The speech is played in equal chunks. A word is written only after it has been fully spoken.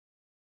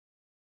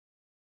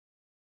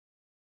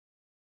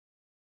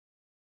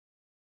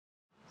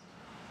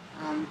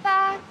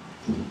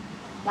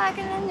back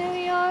in the New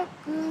York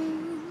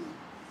groove.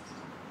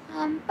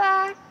 I'm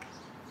back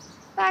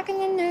in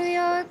the New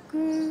York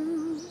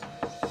groove.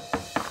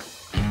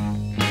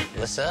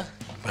 Alyssa,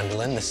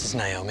 Gwendolyn, this is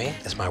Naomi.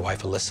 This is my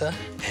wife, Alyssa,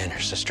 and her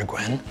sister,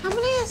 Gwen. How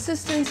many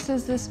assistants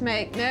does this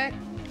make, Nick?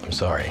 I'm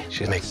sorry.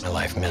 She makes my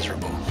life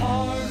miserable.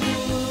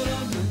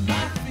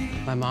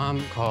 My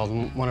mom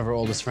called one of her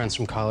oldest friends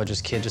from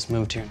college's kid just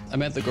moved here. I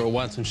met the girl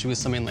once when she was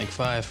something like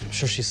 5. I'm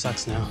sure she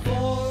sucks now.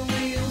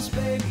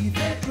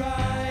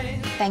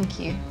 Thank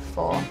you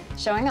for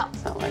showing up.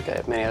 It's not like I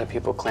have many other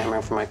people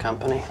clamoring for my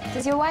company.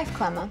 Does your wife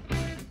clamor?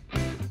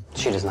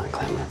 She does not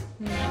clamor.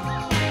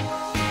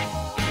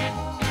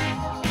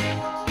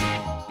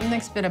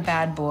 Nick's been a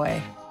bad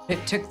boy.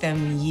 It took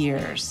them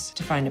years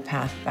to find a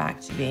path back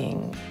to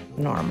being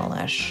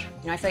normal-ish.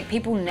 You know, I feel like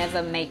people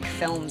never make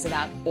films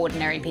about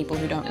ordinary people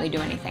who don't really do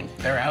anything.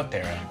 They're out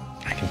there.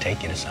 I can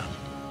take you to some.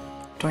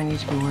 Do I need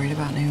to be worried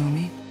about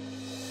Naomi?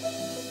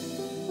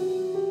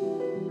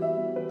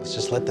 Let's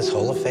just let this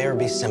whole affair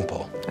be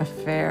simple.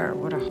 Affair,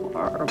 what a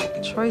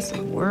horrible choice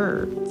of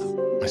words.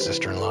 My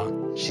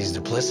sister-in-law, she's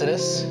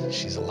duplicitous,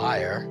 she's a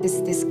liar.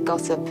 This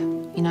gossip,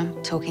 you know,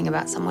 talking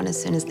about someone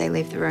as soon as they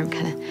leave the room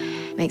kind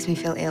of makes me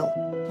feel ill.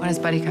 When is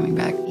Buddy coming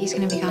back? He's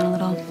gonna be gone a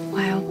little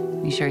while.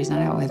 You sure he's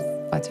not out with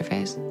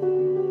what's-her-face?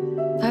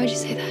 Why would you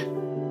say that?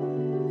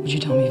 Would you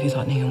tell me if you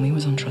thought Naomi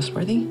was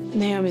untrustworthy?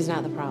 Naomi's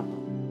not the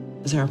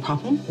problem. Is there a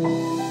problem?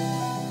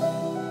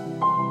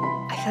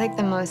 I feel like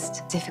the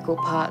most difficult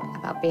part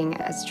about being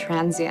as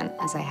transient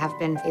as I have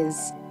been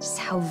is just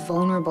how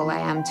vulnerable I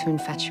am to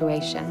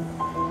infatuation.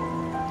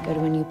 I go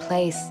to a new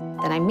place,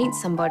 then I meet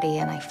somebody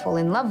and I fall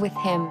in love with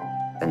him,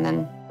 and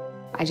then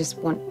I just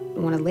want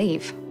to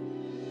leave.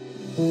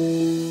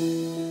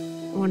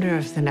 I wonder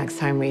if the next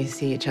time we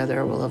see each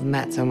other, we'll have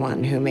met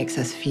someone who makes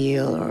us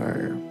feel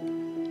or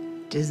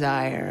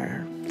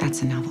desire.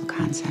 That's a novel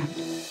concept.